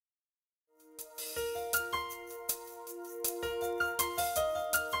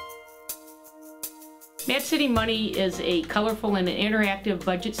Mad City Money is a colorful and interactive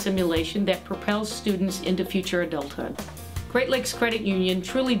budget simulation that propels students into future adulthood. Great Lakes Credit Union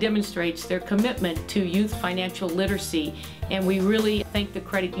truly demonstrates their commitment to youth financial literacy, and we really thank the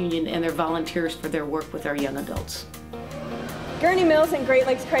credit union and their volunteers for their work with our young adults. Gurney Mills and Great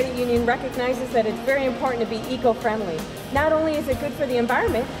Lakes Credit Union recognizes that it's very important to be eco-friendly. Not only is it good for the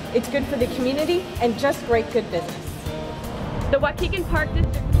environment, it's good for the community and just great good business. The Waukegan Park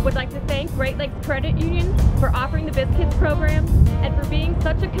District would like to thank Great Lakes Credit Union for offering the BizKids program and for being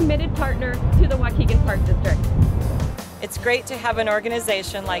such a committed partner to the Waukegan Park District. It's great to have an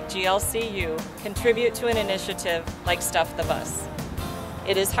organization like GLCU contribute to an initiative like Stuff the Bus.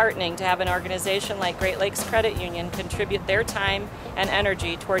 It is heartening to have an organization like Great Lakes Credit Union contribute their time and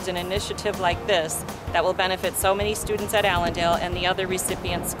energy towards an initiative like this that will benefit so many students at Allendale and the other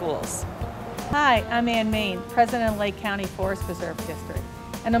recipient schools. Hi, I'm Ann Main, President of Lake County Forest Preserve District.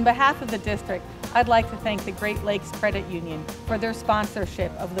 And on behalf of the district, I'd like to thank the Great Lakes Credit Union for their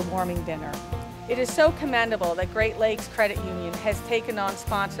sponsorship of the warming dinner. It is so commendable that Great Lakes Credit Union has taken on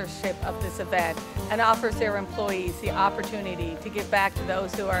sponsorship of this event and offers their employees the opportunity to give back to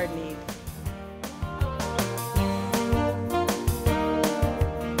those who are in need.